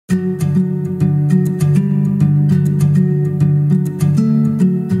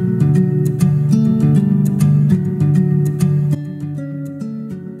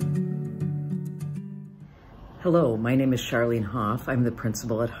My name is Charlene Hoff. I'm the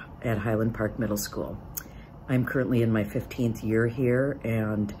principal at Highland Park Middle School. I'm currently in my 15th year here,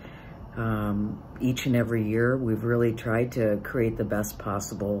 and each and every year we've really tried to create the best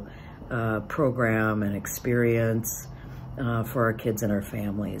possible program and experience for our kids and our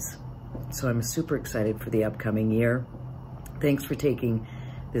families. So I'm super excited for the upcoming year. Thanks for taking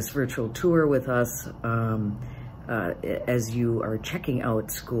this virtual tour with us as you are checking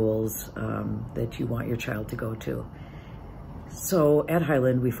out schools that you want your child to go to. So at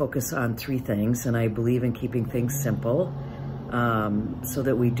Highland, we focus on three things, and I believe in keeping things simple so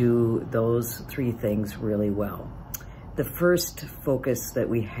that we do those three things really well. The first focus that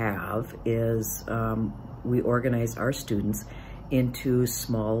we have is we organize our students into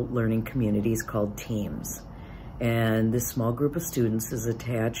small learning communities called teams. And this small group of students is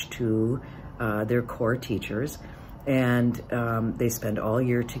attached to their core teachers, and they spend all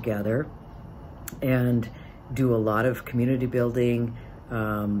year together and do a lot of community building,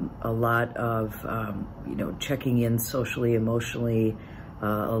 a lot of checking in socially, emotionally,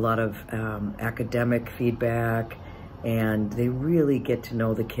 a lot of academic feedback, and they really get to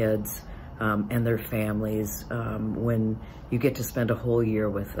know the kids and their families when you get to spend a whole year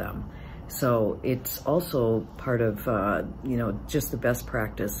with them. So it's also part of just the best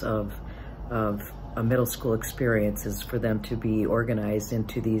practice of a middle school experience is for them to be organized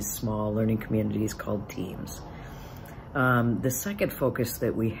into these small learning communities called teams. The second focus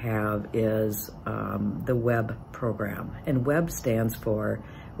that we have is the WEB program, and WEB stands for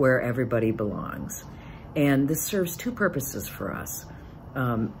Where Everybody Belongs. And this serves two purposes for us.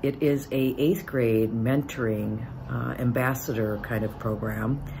 It is a 8th grade mentoring ambassador kind of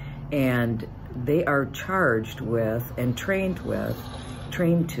program, and they are charged with and trained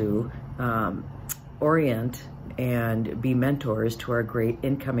to orient and be mentors to our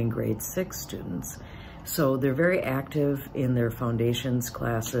incoming grade 6 students. So they're very active in their foundations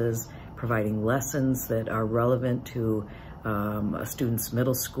classes, providing lessons that are relevant to a student's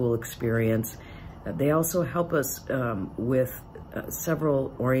middle school experience. They also help us with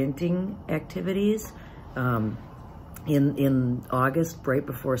several orienting activities in August, right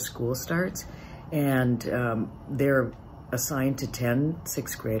before school starts. And they're assigned to 10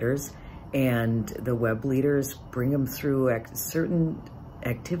 6th graders, and the WEB leaders bring them through certain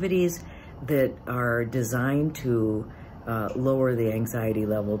activities that are designed to lower the anxiety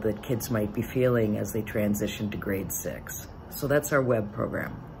level that kids might be feeling as they transition to grade 6. So that's our WEB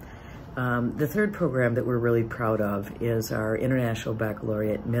program. The third program that we're really proud of is our International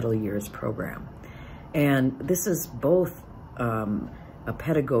Baccalaureate Middle Years program. And this is both a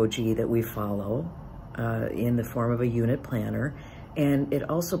pedagogy that we follow in the form of a unit planner, and it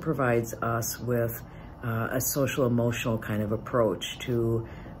also provides us with a social emotional kind of approach to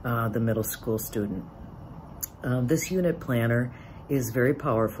the middle school student. This unit planner is very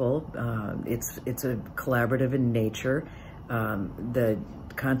powerful. It's a collaborative in nature. The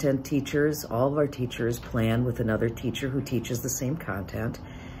content teachers, all of our teachers plan with another teacher who teaches the same content,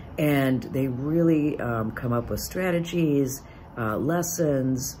 and they really come up with strategies,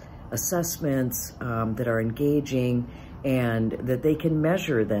 lessons, assessments that are engaging, and that they can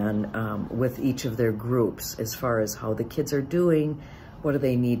measure then with each of their groups as far as how the kids are doing, what do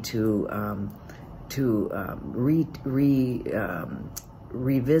they need to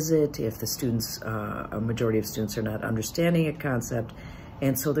revisit if the students, a majority of students are not understanding a concept.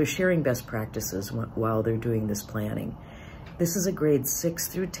 And so they're sharing best practices while they're doing this planning. This is a grade 6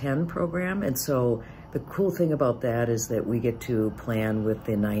 through 10 program, and so the cool thing about that is that we get to plan with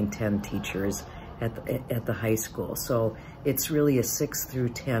the 9-10 teachers at the high school. So it's really a 6 through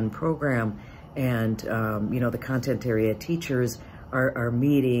 10 program, and the content area teachers are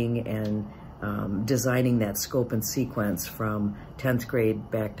meeting and designing that scope and sequence from 10th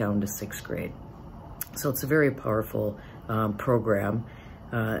grade back down to 6th grade. So it's a very powerful program,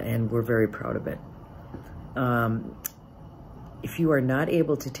 and we're very proud of it. If you are not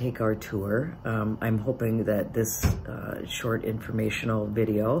able to take our tour, I'm hoping that this short informational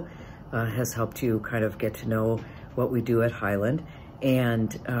video has helped you kind of get to know what we do at Highland.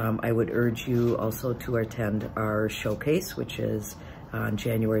 And I would urge you also to attend our showcase, which is on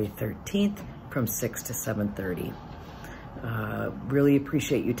January 13th from 6 to 7:30. Really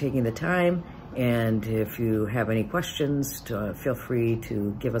appreciate you taking the time. And if you have any questions, feel free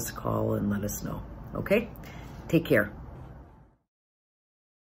to give us a call and let us know. Okay? Take care.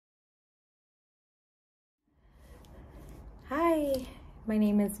 Hi, my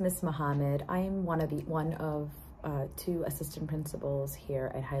name is Miss Mohammed. I am one of 2 assistant principals here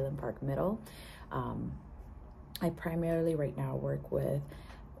at Highland Park Middle. I primarily right now work with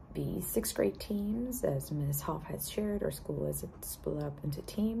the sixth grade teams. As Ms. Hoff has shared, our school is split up into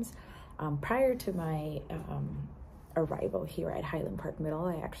teams. Prior to my arrival here at Highland Park Middle,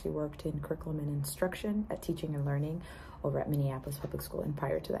 I actually worked in curriculum and instruction at teaching and learning over at Minneapolis Public School, and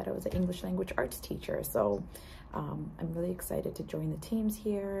prior to that I was an English language arts teacher. So I'm really excited to join the teams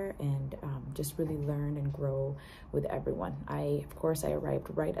here and just really learn and grow with everyone. Of course, I arrived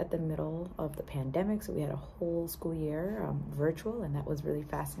right at the middle of the pandemic, so we had a whole school year virtual, and that was really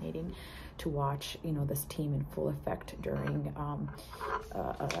fascinating to watch, you know, this team in full effect during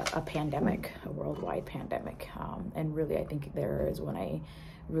a pandemic, a worldwide pandemic. And really, I think there is when I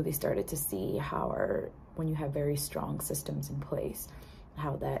really started to see how when you have very strong systems in place,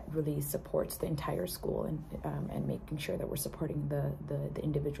 how that really supports the entire school and making sure that we're supporting the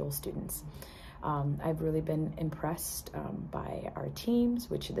individual students. I've really been impressed by our teams,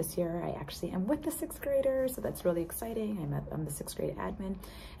 which this year I actually am with the sixth graders, so that's really exciting. I'm the sixth grade admin,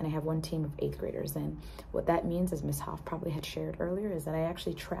 and I have one team of eighth graders. And what that means, as Ms. Hoff probably had shared earlier, is that I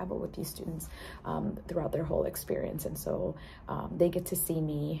actually travel with these students throughout their whole experience. And so they get to see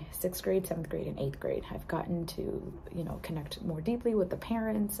me sixth grade, seventh grade, and eighth grade. I've gotten to, you know, connect more deeply with the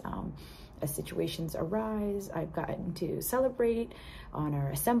parents. As situations arise, I've gotten to celebrate on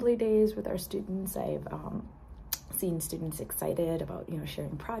our assembly days with our students. I've seen students excited about, you know,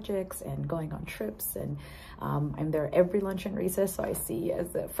 sharing projects and going on trips, and I'm there every lunch and recess, so I see as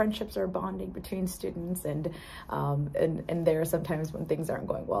the friendships are bonding between students, and there are sometimes when things aren't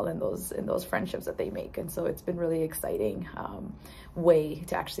going well in those friendships that they make. And so it's been really exciting way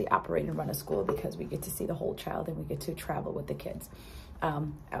to actually operate and run a school, because we get to see the whole child and we get to travel with the kids.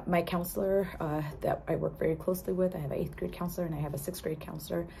 My counselor that I work very closely with, I have an eighth grade counselor and I have a sixth grade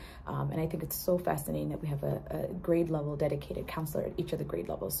counselor. And I think it's so fascinating that we have a grade level dedicated counselor at each of the grade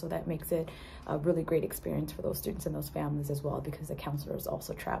levels. So that makes it a really great experience for those students and those families as well, because the counselors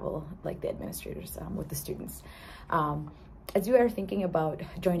also travel like the administrators with the students. As you are thinking about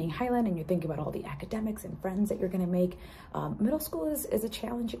joining Highland and you're thinking about all the academics and friends that you're going to make, middle school is a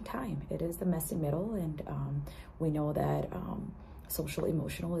challenging time. It is the messy middle, and we know that social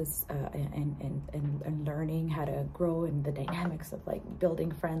emotional is and learning how to grow, and the dynamics of like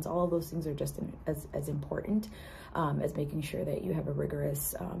building friends, all of those things are just as important as making sure that you have a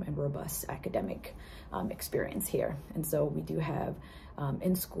rigorous and robust academic experience here. And so we do have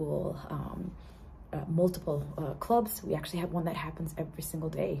in school multiple clubs. We actually have one that happens every single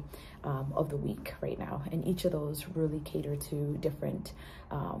day of the week right now, and each of those really cater to different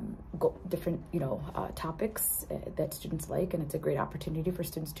topics that students like, and it's a great opportunity for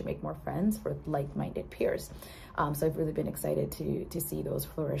students to make more friends for like-minded peers. So I've really been excited to see those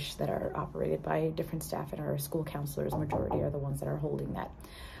flourish that are operated by different staff, and our school counselors, majority are the ones that are holding that.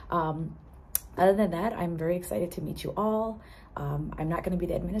 Other than that, I'm very excited to meet you all. I'm not going to be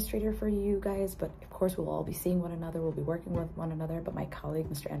the administrator for you guys, but of course we'll all be seeing one another. We'll be working with one another, but my colleague,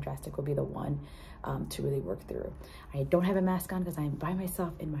 Mr. Andrastic, will be the one to really work through. I don't have a mask on because I'm by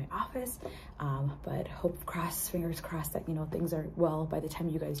myself in my office, but fingers crossed that, you know, things are well by the time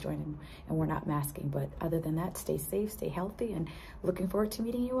you guys join and we're not masking. But other than that, stay safe, stay healthy, and looking forward to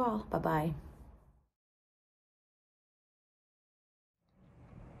meeting you all. Bye-bye.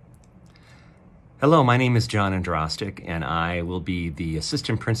 Hello, my name is John Andrastic, and I will be the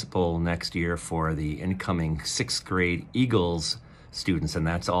assistant principal next year for the incoming sixth grade Eagles students, and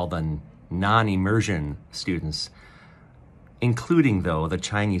that's all the non-immersion students, including, though, the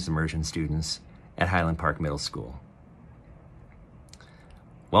Chinese immersion students at Highland Park Middle School.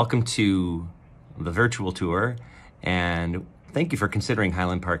 Welcome to the virtual tour, and thank you for considering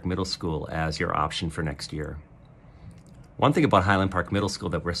Highland Park Middle School as your option for next year. One thing about Highland Park Middle School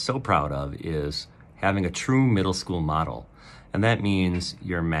that we're so proud of is having a true middle school model. And that means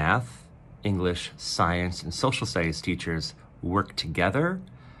your math, English, science, and social studies teachers work together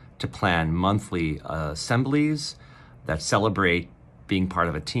to plan monthly assemblies that celebrate being part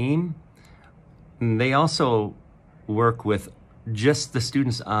of a team. And they also work with just the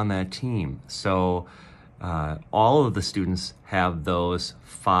students on that team. So all of the students have those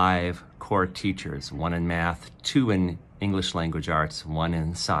 5 core teachers, 1 in math, 2 in English language arts, 1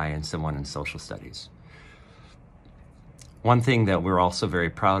 in science, and 1 in social studies. One thing that we're also very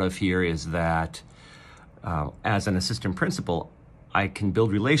proud of here is that as an assistant principal, I can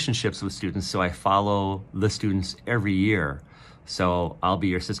build relationships with students, so I follow the students every year. So I'll be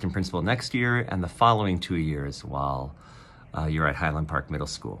your assistant principal next year and the following 2 years while you're at Highland Park Middle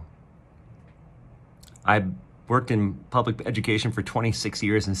School. I've worked in public education for 26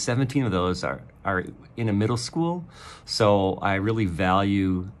 years, and 17 of those are in a middle school. So I really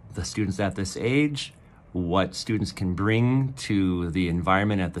value the students at this age, what students can bring to the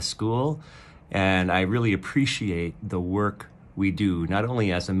environment at the school. And I really appreciate the work we do, not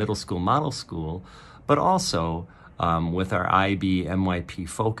only as a middle school model school, but also with our IB MYP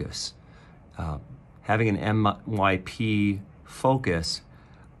focus. Having an MYP focus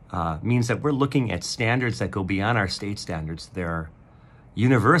means that we're looking at standards that go beyond our state standards. They're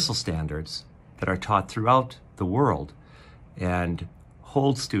universal standards that are taught throughout the world and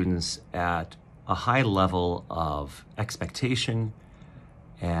hold students at a high level of expectation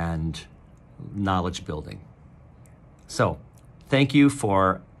and knowledge building. So, thank you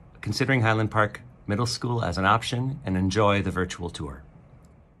for considering Highland Park Middle School as an option, and enjoy the virtual tour.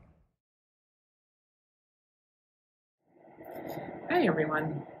 Hi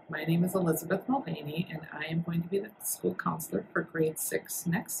everyone, my name is Elizabeth Mulvaney and I am going to be the school counselor for grade 6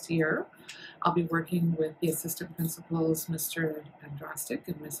 next year. I'll be working with the assistant principals, Mr. Andrastic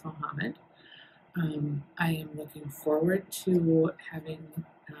and Ms. Mohammed. I am looking forward to having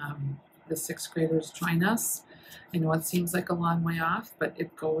the 6th graders join us. I know it seems like a long way off, but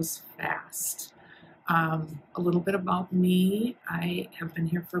it goes fast. A little bit about me. I have been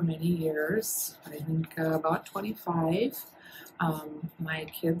here for many years, I think about 25. My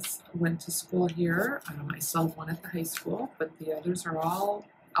kids went to school here. I still have one at the high school, but the others are all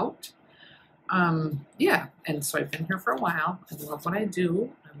out. Yeah, and so I've been here for a while. I love what I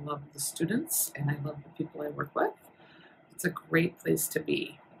do. I love the students, and I love the people I work with. It's a great place to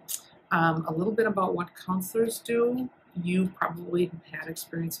be. A little bit about what counselors do. You probably have had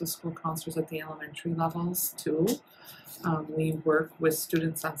experience with school counselors at the elementary levels too. We work with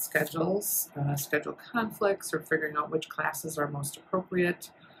students on schedules, schedule conflicts, or figuring out which classes are most appropriate.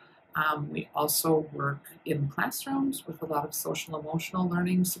 We also work in classrooms with a lot of social emotional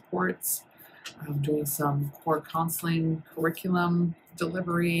learning supports, doing some core counseling curriculum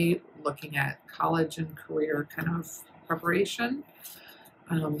delivery, looking at college and career kind of preparation.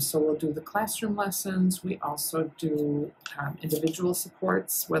 So we'll do the classroom lessons. We also do individual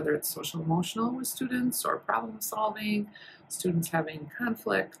supports, whether it's social emotional with students or problem solving, students having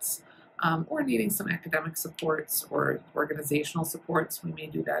conflicts, or needing some academic supports or organizational supports. We may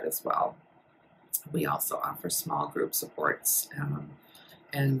do that as well. We also offer small group supports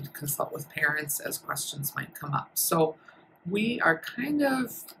and consult with parents as questions might come up. So we are kind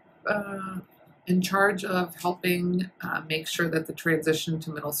of in charge of helping make sure that the transition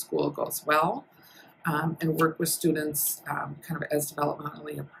to middle school goes well, and work with students kind of as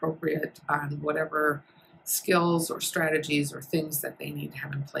developmentally appropriate on whatever skills or strategies or things that they need to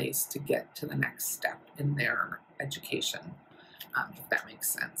have in place to get to the next step in their education, if that makes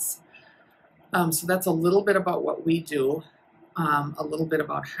sense. So that's a little bit about what we do. A little bit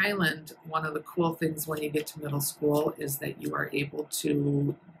about Highland. One of the cool things when you get to middle school is that you are able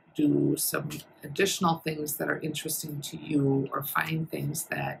to do some additional things that are interesting to you, or find things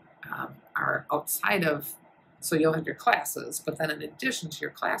that are outside of, so you'll have your classes, but then in addition to your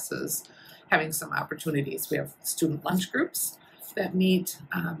classes, having some opportunities. We have student lunch groups that meet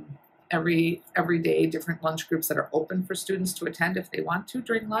every day, different lunch groups that are open for students to attend if they want to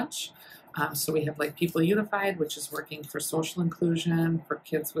during lunch. So we have like People Unified, which is working for social inclusion for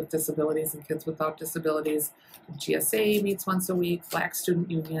kids with disabilities and kids without disabilities. GSA meets once a week, Black Student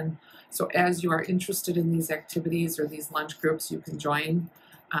Union. So as you are interested in these activities or these lunch groups, you can join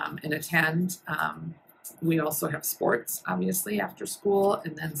and attend. We also have sports, obviously, after school,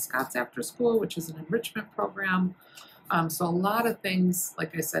 and then Scott's After School, which is an enrichment program. So a lot of things,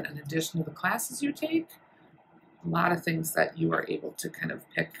 like I said, in addition to the classes you take, a lot of things that you are able to kind of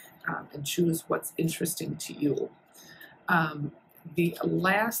pick and choose what's interesting to you. The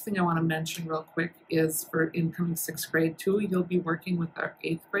last thing I want to mention real quick is for incoming 6th grade too, you'll be working with our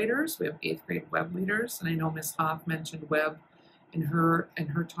 8th graders. We have 8th grade web leaders, and I know Ms. Hoff mentioned web in her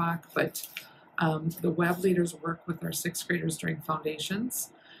talk, but the web leaders work with our 6th graders during foundations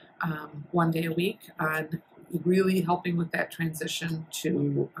 1 day a week on really helping with that transition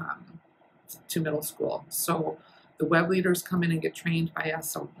to middle school. So the web leaders come in and get trained by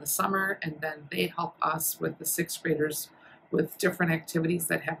us over the summer, and then they help us with the 6th graders with different activities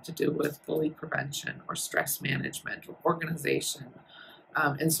that have to do with bully prevention or stress management or organization.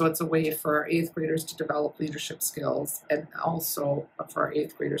 And so it's a way for our 8th graders to develop leadership skills, and also for our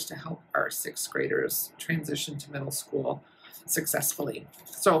 8th graders to help our 6th graders transition to middle school successfully.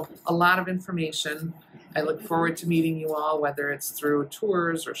 So a lot of information. I look forward to meeting you all, whether it's through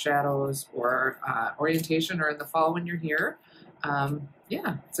tours or shadows or orientation, or in the fall when you're here.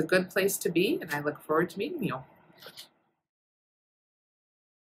 Yeah, it's a good place to be, and I look forward to meeting you.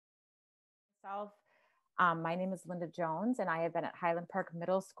 My name is Linda Jones, and I have been at Highland Park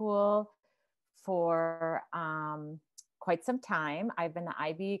Middle School for quite some time. I've been the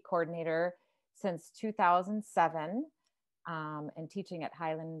IB coordinator since 2007 and teaching at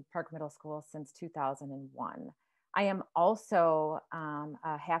Highland Park Middle School since 2001. I am also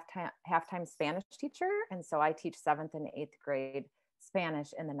a half-time Spanish teacher, and so I teach 7th and 8th grade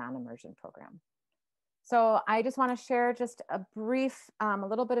Spanish in the non-immersion program. So I just want to share just a brief, a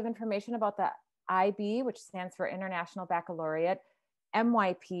little bit of information about the IB, which stands for International Baccalaureate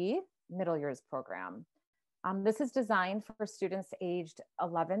MYP Middle Years Program. This is designed for students aged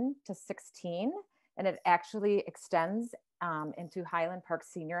 11 to 16, and it actually extends into Highland Park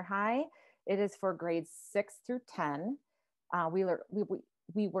Senior High. It is for grades 6 through 10.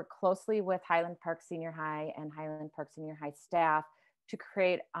 We work closely with Highland Park Senior High and Highland Park Senior High staff to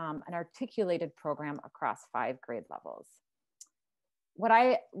create an articulated program across 5 grade levels. What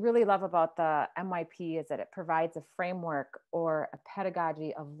I really love about the MYP is that it provides a framework or a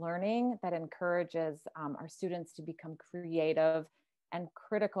pedagogy of learning that encourages our students to become creative and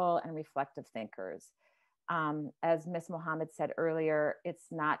critical and reflective thinkers. As Ms. Mohammed said earlier, it's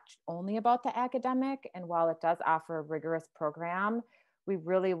not only about the academic, and while it does offer a rigorous program, we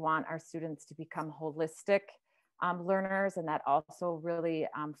really want our students to become holistic learners, and that also really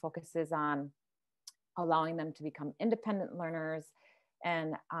focuses on allowing them to become independent learners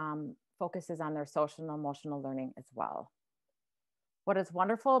and focuses on their social and emotional learning as well. What is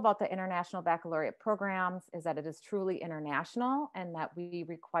wonderful about the International Baccalaureate programs is that it is truly international and that we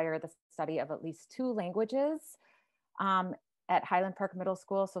require the study of at least 2 languages at Highland Park Middle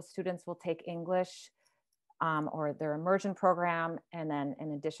School. So students will take English or their immersion program, and then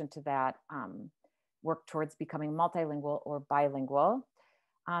in addition to that, work towards becoming multilingual or bilingual.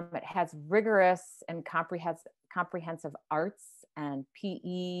 It has rigorous and comprehensive arts and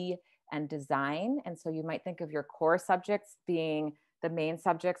PE and design. And so you might think of your core subjects being the main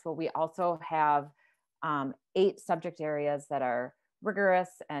subjects. Well, we also have 8 subject areas that are rigorous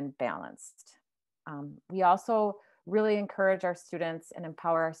and balanced. We also really encourage our students and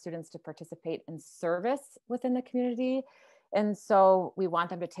empower our students to participate in service within the community. And so we want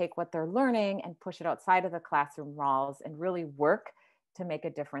them to take what they're learning and push it outside of the classroom walls and really work to make a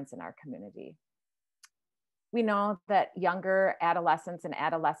difference in our community. We know that younger adolescents and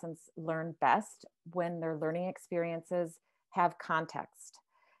adolescents learn best when their learning experiences have context.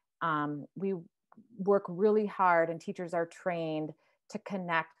 We work really hard, and teachers are trained to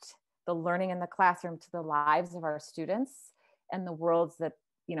connect the learning in the classroom to the lives of our students and the worlds that,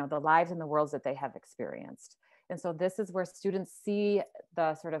 the lives and the worlds that they have experienced. And so this is where students see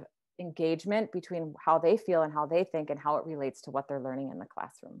the sort of engagement between how they feel and how they think and how it relates to what they're learning in the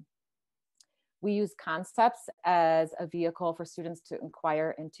classroom. We use concepts as a vehicle for students to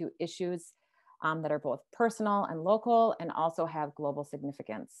inquire into issues that are both personal and local and also have global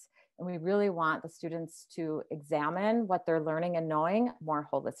significance. And we really want the students to examine what they're learning and knowing more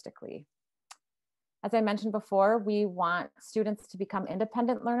holistically. As I mentioned before, we want students to become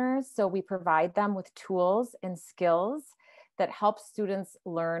independent learners, so we provide them with tools and skills that help students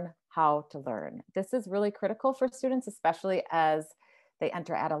learn how to learn. This is really critical for students, especially as they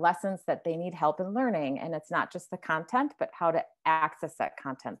enter adolescence, that they need help in learning. And it's not just the content, but how to access that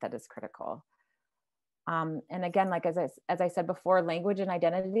content that is critical. And again, like as I said before, language and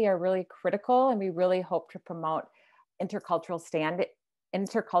identity are really critical, and we really hope to promote intercultural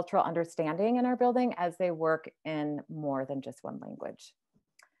understanding in our building as they work in more than just one language.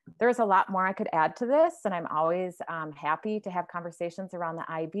 There's a lot more I could add to this, and I'm always happy to have conversations around the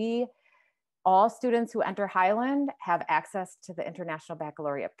IB. All students who enter Highland have access to the International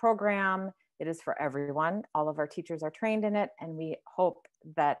Baccalaureate program. It is for everyone. All of our teachers are trained in it, and we hope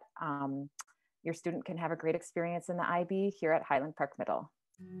that your student can have a great experience in the IB here at Highland Park Middle.